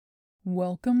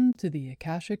Welcome to the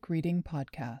Akashic Reading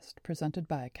Podcast, presented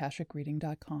by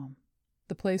AkashicReading.com,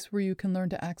 the place where you can learn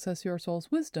to access your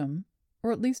soul's wisdom,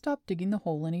 or at least stop digging the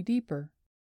hole any deeper.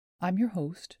 I'm your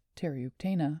host, Terry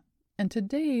Uktana, and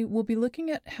today we'll be looking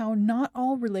at how not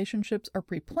all relationships are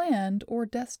pre-planned or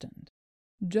destined.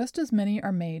 Just as many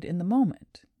are made in the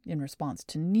moment, in response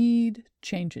to need,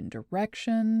 change in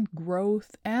direction,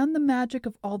 growth, and the magic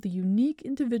of all the unique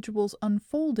individuals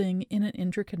unfolding in an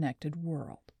interconnected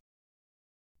world.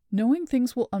 Knowing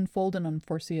things will unfold in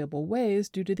unforeseeable ways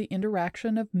due to the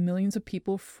interaction of millions of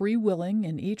people free-willing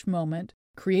in each moment,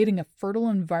 creating a fertile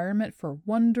environment for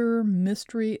wonder,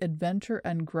 mystery, adventure,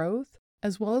 and growth,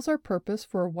 as well as our purpose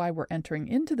for why we're entering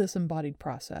into this embodied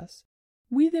process,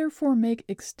 we therefore make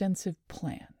extensive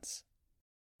plans.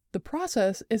 The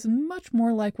process is much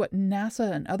more like what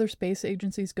NASA and other space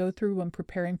agencies go through when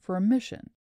preparing for a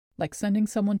mission, like sending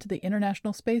someone to the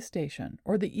International Space Station,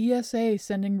 or the ESA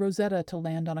sending Rosetta to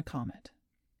land on a comet.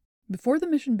 Before the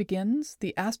mission begins,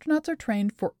 the astronauts are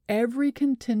trained for every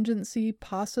contingency,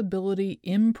 possibility,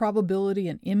 improbability,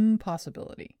 and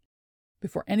impossibility.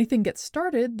 Before anything gets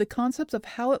started, the concepts of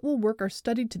how it will work are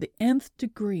studied to the nth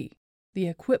degree. The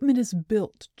equipment is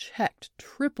built, checked,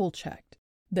 triple-checked,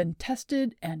 then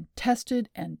tested and tested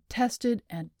and tested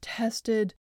and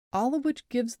tested, all of which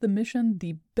gives the mission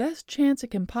the best chance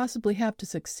it can possibly have to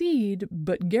succeed,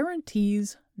 but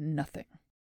guarantees nothing.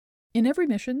 In every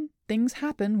mission, things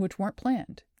happen which weren't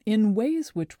planned, in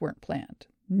ways which weren't planned.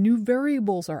 New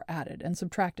variables are added and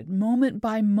subtracted moment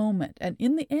by moment, and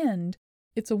in the end,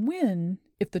 it's a win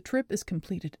if the trip is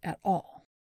completed at all.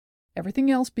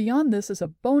 Everything else beyond this is a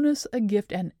bonus, a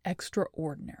gift, and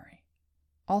extraordinary.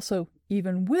 Also,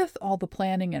 even with all the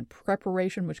planning and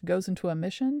preparation which goes into a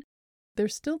mission,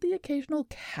 there's still the occasional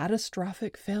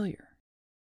catastrophic failure.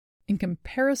 In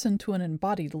comparison to an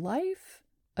embodied life,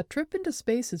 a trip into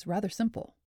space is rather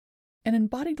simple. An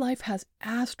embodied life has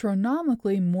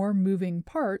astronomically more moving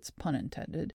parts, pun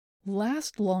intended,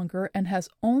 lasts longer, and has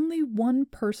only one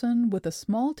person with a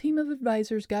small team of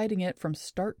advisors guiding it from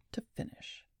start to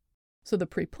finish. So the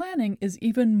pre-planning is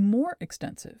even more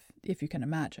extensive, if you can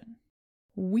imagine.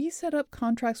 We set up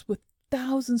contracts with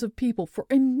thousands of people for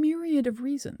a myriad of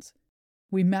reasons.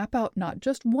 We map out not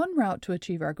just one route to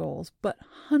achieve our goals, but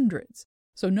hundreds.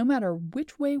 So no matter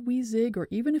which way we zig or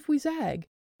even if we zag,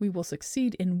 we will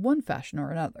succeed in one fashion or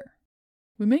another.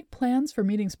 We make plans for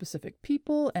meeting specific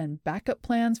people and backup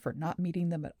plans for not meeting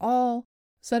them at all,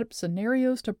 set up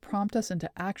scenarios to prompt us into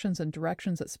actions and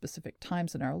directions at specific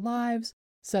times in our lives,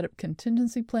 set up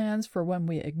contingency plans for when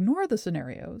we ignore the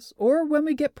scenarios or when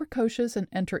we get precocious and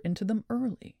enter into them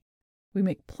early. We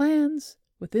make plans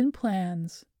within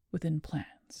plans within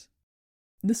plans.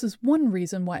 This is one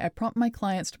reason why I prompt my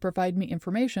clients to provide me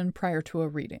information prior to a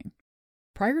reading.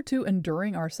 Prior to and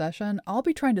during our session, I'll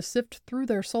be trying to sift through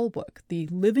their soul book, the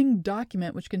living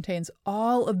document which contains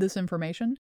all of this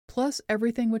information, plus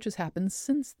everything which has happened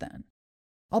since then.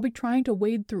 I'll be trying to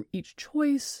wade through each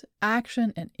choice,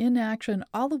 action, and inaction,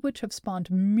 all of which have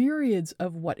spawned myriads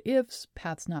of what-ifs,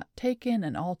 paths not taken,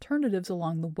 and alternatives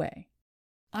along the way.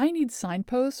 I need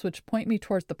signposts which point me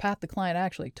towards the path the client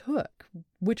actually took,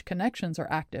 which connections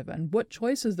are active, and what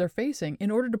choices they're facing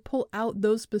in order to pull out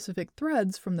those specific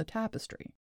threads from the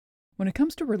tapestry. When it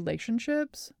comes to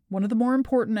relationships, one of the more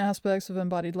important aspects of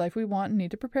embodied life we want and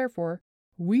need to prepare for,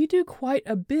 we do quite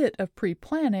a bit of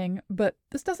pre-planning, but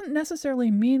this doesn't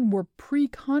necessarily mean we're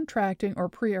pre-contracting or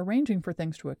pre-arranging for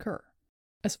things to occur.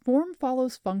 As form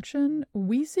follows function,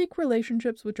 we seek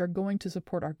relationships which are going to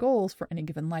support our goals for any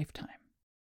given lifetime.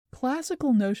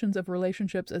 Classical notions of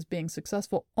relationships as being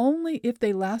successful only if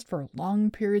they last for long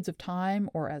periods of time,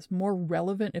 or as more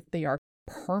relevant if they are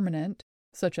permanent,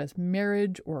 such as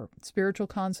marriage or spiritual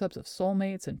concepts of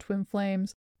soulmates and twin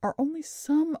flames, are only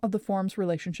some of the forms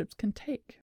relationships can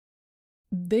take.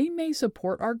 They may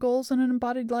support our goals in an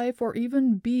embodied life or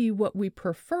even be what we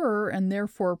prefer and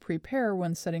therefore prepare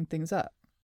when setting things up.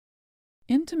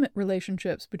 Intimate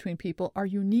relationships between people are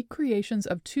unique creations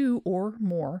of two or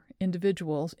more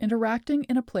individuals interacting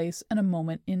in a place and a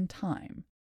moment in time.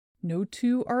 No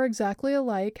two are exactly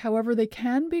alike, however, they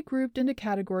can be grouped into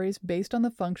categories based on the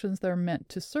functions they're meant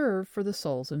to serve for the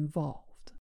souls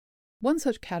involved. One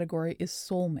such category is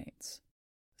soulmates.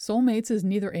 Soulmates is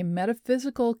neither a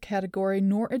metaphysical category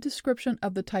nor a description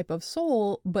of the type of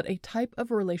soul, but a type of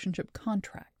relationship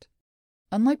contract.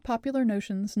 Unlike popular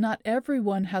notions, not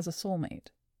everyone has a soulmate.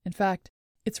 In fact,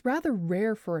 it's rather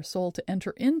rare for a soul to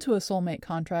enter into a soulmate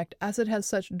contract as it has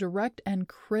such direct and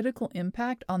critical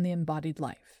impact on the embodied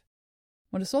life.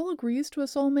 When a soul agrees to a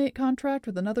soulmate contract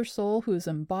with another soul who is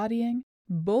embodying,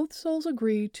 Both souls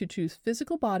agree to choose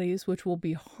physical bodies which will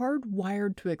be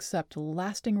hardwired to accept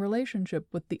lasting relationship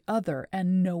with the other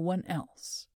and no one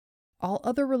else. All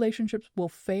other relationships will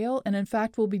fail and in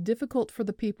fact will be difficult for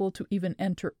the people to even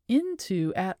enter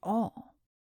into at all.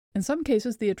 In some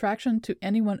cases, the attraction to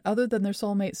anyone other than their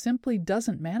soulmate simply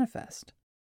doesn't manifest.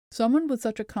 Someone with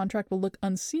such a contract will look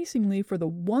unceasingly for the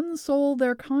one soul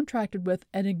they're contracted with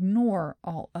and ignore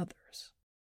all others.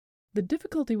 The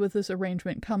difficulty with this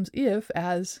arrangement comes if,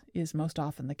 as is most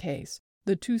often the case,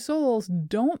 the two souls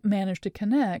don't manage to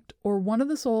connect, or one of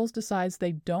the souls decides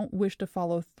they don't wish to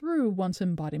follow through once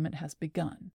embodiment has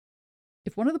begun.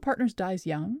 If one of the partners dies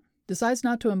young, decides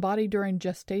not to embody during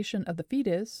gestation of the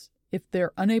fetus, if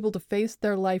they're unable to face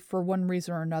their life for one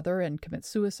reason or another and commit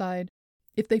suicide,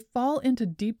 if they fall into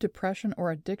deep depression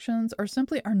or addictions, or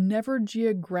simply are never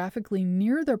geographically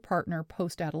near their partner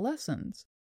post-adolescence,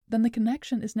 then the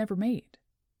connection is never made.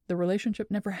 The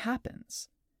relationship never happens.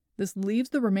 This leaves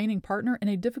the remaining partner in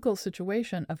a difficult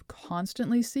situation of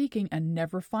constantly seeking and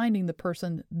never finding the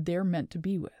person they're meant to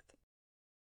be with.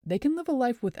 They can live a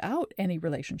life without any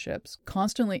relationships,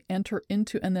 constantly enter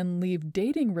into and then leave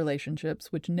dating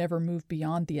relationships which never move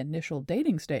beyond the initial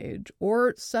dating stage,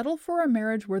 or settle for a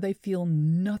marriage where they feel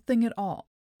nothing at all,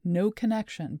 no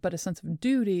connection, but a sense of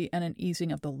duty and an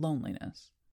easing of the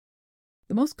loneliness.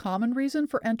 The most common reason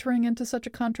for entering into such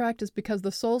a contract is because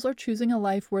the souls are choosing a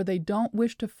life where they don't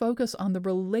wish to focus on the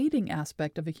relating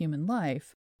aspect of a human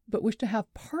life, but wish to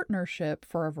have partnership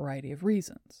for a variety of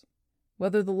reasons.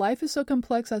 Whether the life is so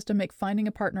complex as to make finding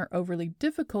a partner overly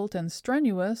difficult and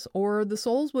strenuous, or the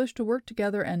souls wish to work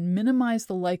together and minimize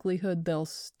the likelihood they'll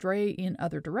stray in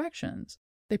other directions,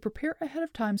 they prepare ahead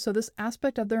of time so this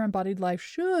aspect of their embodied life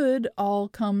should all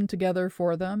come together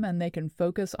for them and they can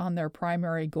focus on their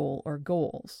primary goal or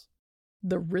goals.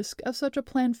 The risk of such a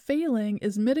plan failing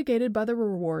is mitigated by the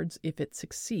rewards if it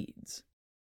succeeds.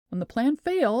 When the plan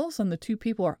fails and the two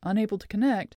people are unable to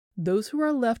connect, those who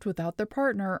are left without their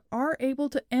partner are able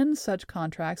to end such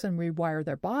contracts and rewire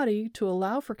their body to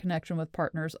allow for connection with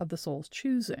partners of the soul's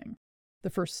choosing. The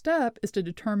first step is to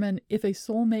determine if a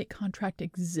soulmate contract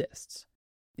exists.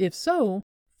 If so,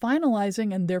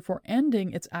 finalizing and therefore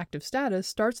ending its active status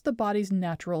starts the body's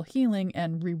natural healing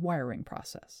and rewiring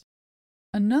process.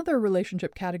 Another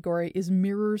relationship category is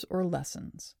mirrors or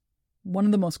lessons. One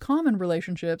of the most common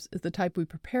relationships is the type we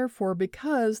prepare for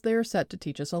because they are set to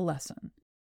teach us a lesson.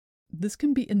 This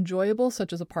can be enjoyable,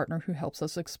 such as a partner who helps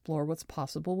us explore what's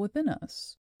possible within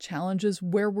us, challenges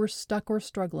where we're stuck or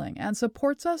struggling, and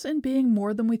supports us in being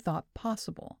more than we thought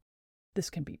possible. This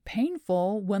can be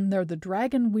painful when they're the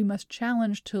dragon we must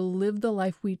challenge to live the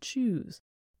life we choose,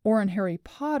 or in Harry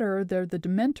Potter, they're the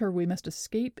Dementor we must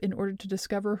escape in order to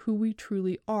discover who we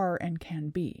truly are and can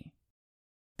be.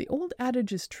 The old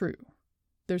adage is true.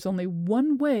 There's only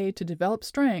one way to develop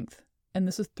strength, and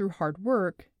this is through hard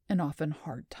work and often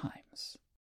hard times.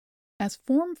 As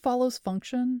form follows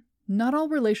function, not all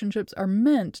relationships are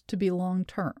meant to be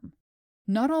long-term.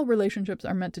 Not all relationships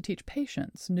are meant to teach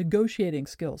patience, negotiating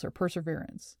skills, or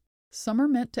perseverance. Some are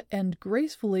meant to end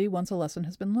gracefully once a lesson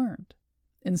has been learned.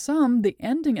 In some, the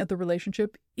ending of the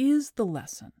relationship is the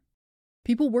lesson.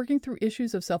 People working through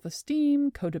issues of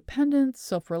self-esteem, codependence,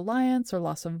 self-reliance, or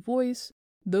loss of voice,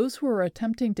 those who are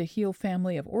attempting to heal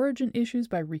family of origin issues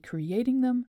by recreating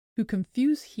them, who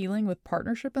confuse healing with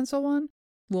partnership and so on,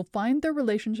 will find their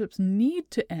relationships need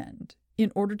to end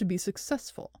in order to be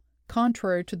successful,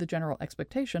 contrary to the general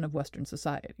expectation of Western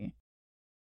society.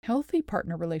 Healthy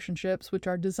partner relationships, which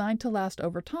are designed to last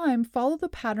over time, follow the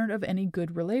pattern of any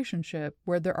good relationship,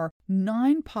 where there are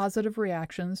 9 positive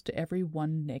reactions to every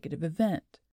 1 negative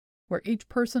event, where each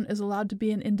person is allowed to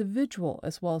be an individual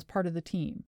as well as part of the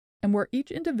team, and where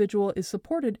each individual is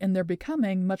supported in their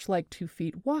becoming, much like 2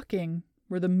 feet walking,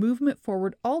 where the movement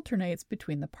forward alternates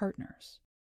between the partners.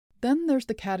 Then there's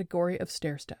the category of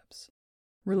stair-steps.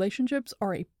 Relationships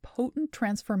are a potent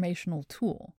transformational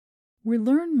tool. We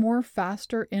learn more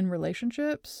faster in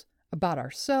relationships about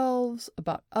ourselves,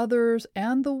 about others,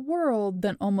 and the world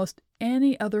than almost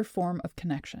any other form of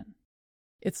connection.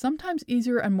 It's sometimes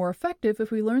easier and more effective if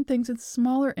we learn things in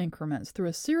smaller increments through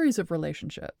a series of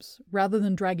relationships, rather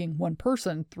than dragging one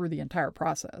person through the entire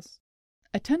process.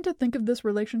 I tend to think of this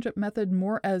relationship method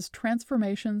more as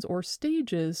transformations or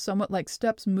stages, somewhat like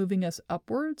steps moving us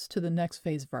upwards to the next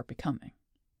phase of our becoming.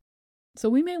 So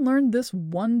we may learn this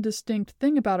one distinct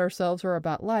thing about ourselves or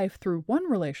about life through one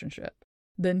relationship,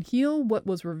 then heal what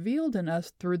was revealed in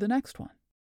us through the next one,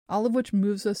 all of which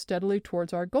moves us steadily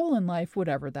towards our goal in life,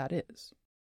 whatever that is.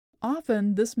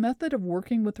 Often, this method of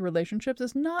working with relationships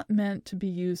is not meant to be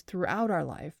used throughout our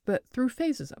life, but through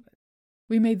phases of it.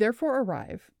 We may therefore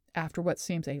arrive after what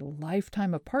seems a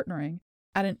lifetime of partnering,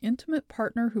 at an intimate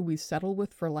partner who we settle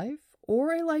with for life,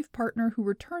 or a life partner who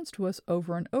returns to us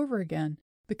over and over again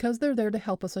because they're there to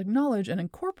help us acknowledge and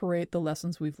incorporate the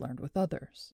lessons we've learned with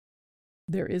others.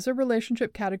 There is a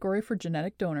relationship category for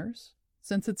genetic donors,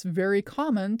 since it's very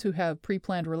common to have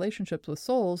pre-planned relationships with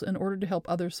souls in order to help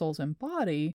other souls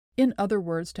embody, in other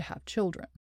words, to have children.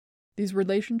 These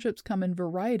relationships come in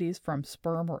varieties from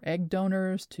sperm or egg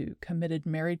donors to committed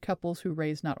married couples who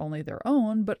raise not only their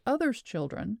own, but others'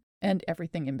 children, and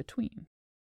everything in between.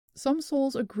 Some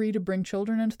souls agree to bring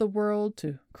children into the world,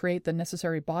 to create the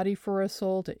necessary body for a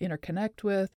soul to interconnect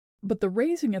with, but the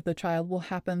raising of the child will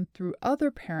happen through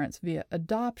other parents via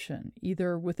adoption,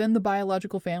 either within the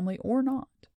biological family or not.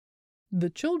 The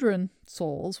children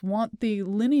souls want the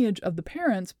lineage of the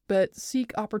parents, but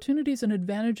seek opportunities and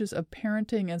advantages of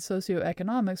parenting and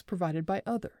socioeconomics provided by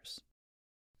others.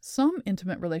 Some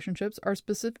intimate relationships are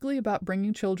specifically about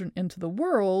bringing children into the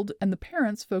world, and the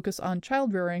parents focus on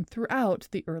child-rearing throughout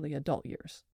the early adult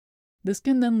years. This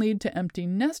can then lead to empty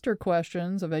nester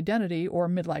questions of identity or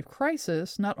midlife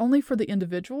crisis, not only for the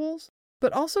individuals,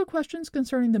 but also questions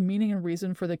concerning the meaning and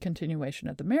reason for the continuation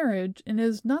of the marriage, and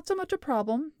is not so much a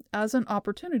problem as an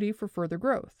opportunity for further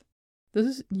growth. This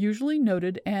is usually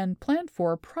noted and planned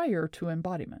for prior to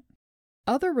embodiment.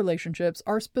 Other relationships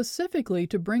are specifically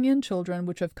to bring in children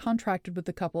which have contracted with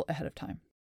the couple ahead of time.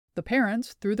 The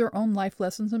parents, through their own life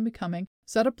lessons and becoming,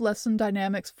 set up lesson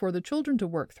dynamics for the children to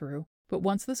work through, but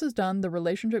once this is done, the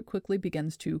relationship quickly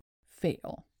begins to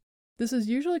fail. This is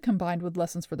usually combined with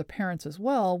lessons for the parents as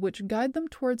well, which guide them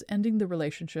towards ending the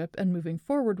relationship and moving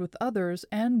forward with others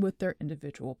and with their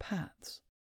individual paths.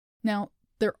 Now,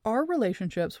 there are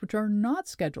relationships which are not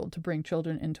scheduled to bring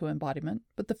children into embodiment,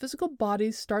 but the physical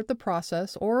bodies start the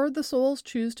process, or the souls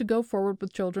choose to go forward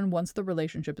with children once the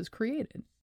relationship is created.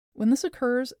 When this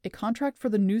occurs, a contract for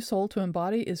the new soul to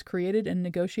embody is created and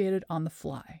negotiated on the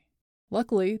fly.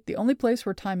 Luckily, the only place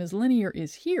where time is linear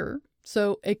is here,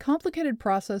 so a complicated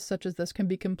process such as this can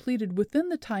be completed within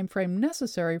the time frame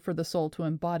necessary for the soul to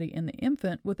embody in the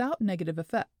infant without negative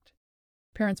effect.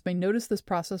 Parents may notice this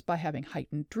process by having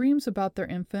heightened dreams about their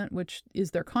infant, which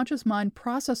is their conscious mind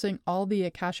processing all the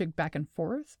Akashic back and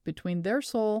forth between their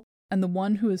soul and the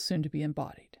one who is soon to be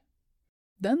embodied.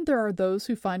 Then there are those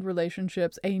who find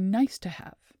relationships a nice to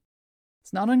have.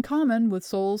 It's not uncommon with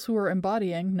souls who are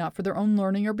embodying, not for their own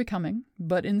learning or becoming,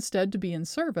 but instead to be in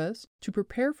service, to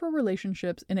prepare for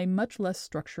relationships in a much less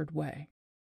structured way.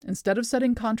 Instead of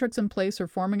setting contracts in place or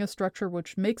forming a structure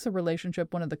which makes a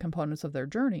relationship one of the components of their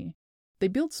journey, they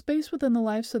build space within the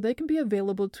life so they can be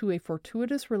available to a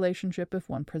fortuitous relationship if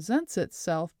one presents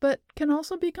itself, but can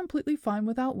also be completely fine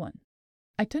without one.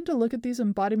 I tend to look at these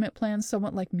embodiment plans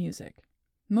somewhat like music.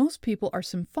 Most people are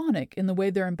symphonic in the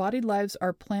way their embodied lives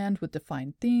are planned with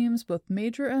defined themes, both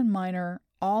major and minor,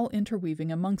 all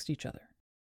interweaving amongst each other.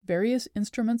 Various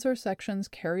instruments or sections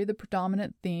carry the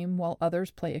predominant theme while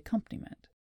others play accompaniment.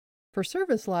 For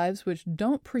service lives which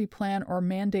don't pre-plan or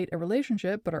mandate a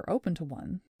relationship but are open to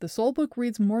one, the soul book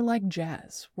reads more like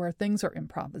jazz, where things are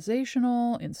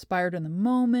improvisational, inspired in the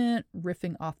moment,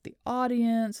 riffing off the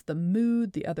audience, the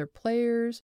mood, the other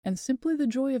players, and simply the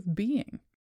joy of being.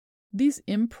 These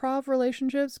improv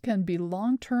relationships can be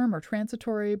long-term or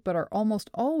transitory, but are almost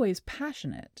always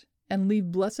passionate and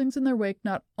leave blessings in their wake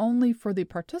not only for the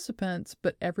participants,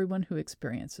 but everyone who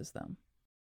experiences them.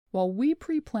 While we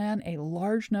pre-plan a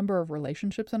large number of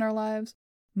relationships in our lives,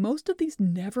 most of these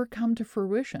never come to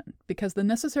fruition because the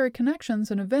necessary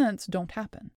connections and events don't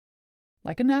happen.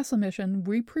 Like a NASA mission,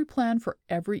 we pre-plan for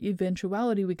every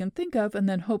eventuality we can think of and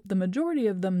then hope the majority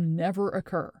of them never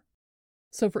occur.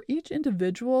 So for each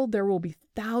individual, there will be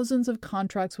thousands of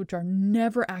contracts which are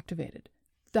never activated,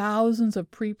 thousands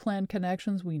of pre-planned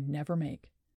connections we never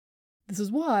make. This is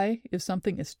why, if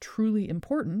something is truly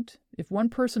important, if one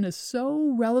person is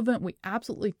so relevant we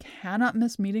absolutely cannot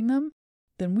miss meeting them,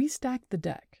 then we stack the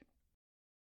deck.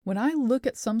 When I look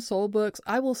at some soul books,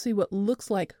 I will see what looks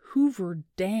like Hoover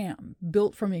Dam,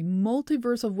 built from a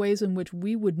multiverse of ways in which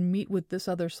we would meet with this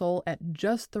other soul at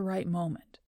just the right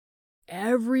moment.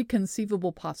 Every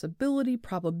conceivable possibility,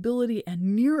 probability, and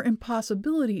near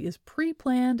impossibility is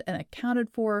pre-planned and accounted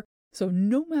for, so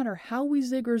no matter how we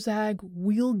zig or zag,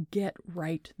 we'll get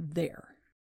right there.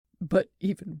 But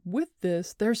even with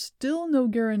this, there's still no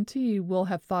guarantee we'll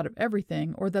have thought of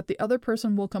everything or that the other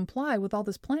person will comply with all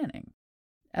this planning.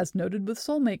 As noted with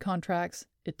soulmate contracts,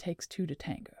 it takes two to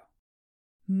tango.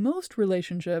 Most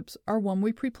relationships are one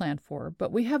we pre-planned for,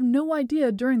 but we have no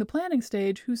idea during the planning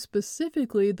stage who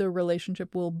specifically the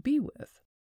relationship will be with.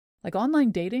 Like online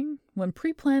dating, when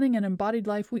pre-planning an embodied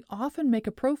life, we often make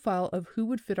a profile of who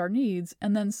would fit our needs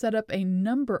and then set up a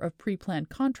number of pre-planned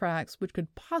contracts which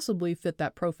could possibly fit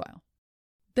that profile.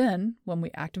 Then, when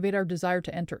we activate our desire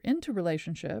to enter into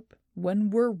relationship, when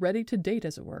we're ready to date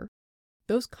as it were,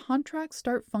 those contracts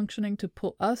start functioning to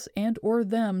pull us and or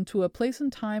them to a place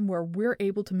and time where we're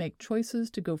able to make choices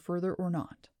to go further or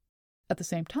not. At the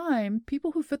same time,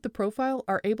 people who fit the profile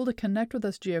are able to connect with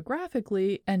us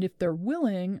geographically and, if they're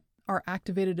willing, are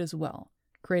activated as well,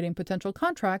 creating potential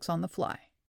contracts on the fly.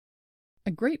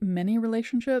 A great many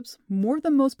relationships, more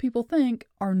than most people think,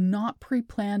 are not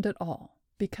pre-planned at all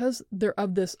because they're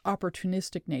of this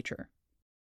opportunistic nature.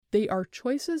 They are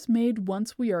choices made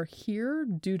once we are here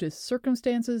due to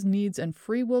circumstances, needs, and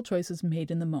free will choices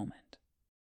made in the moment.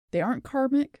 They aren't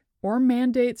karmic or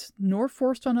mandates nor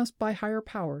forced on us by higher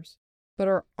powers, but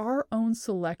are our own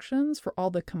selections for all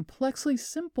the complexly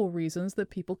simple reasons that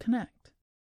people connect.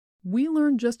 We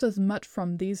learn just as much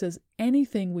from these as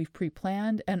anything we've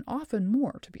pre-planned, and often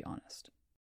more, to be honest.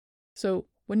 So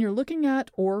when you're looking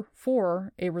at or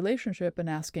for a relationship and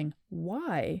asking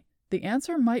why, the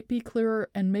answer might be clearer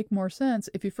and make more sense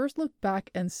if you first look back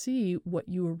and see what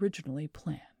you originally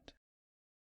planned.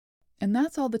 And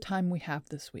that's all the time we have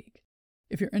this week.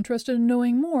 If you're interested in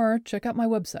knowing more, check out my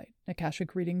website,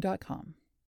 akashicreading.com.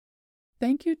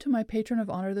 Thank you to my patron of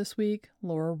honor this week,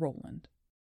 Laura Rowland.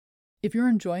 If you're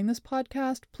enjoying this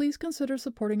podcast, please consider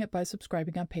supporting it by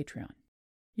subscribing on Patreon.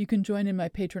 You can join in my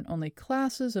patron-only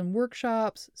classes and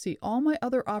workshops, see all my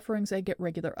other offerings, and get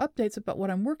regular updates about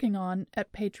what I'm working on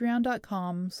at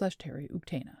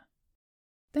patreon.com/TerryUktana.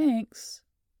 Thanks.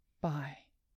 Bye.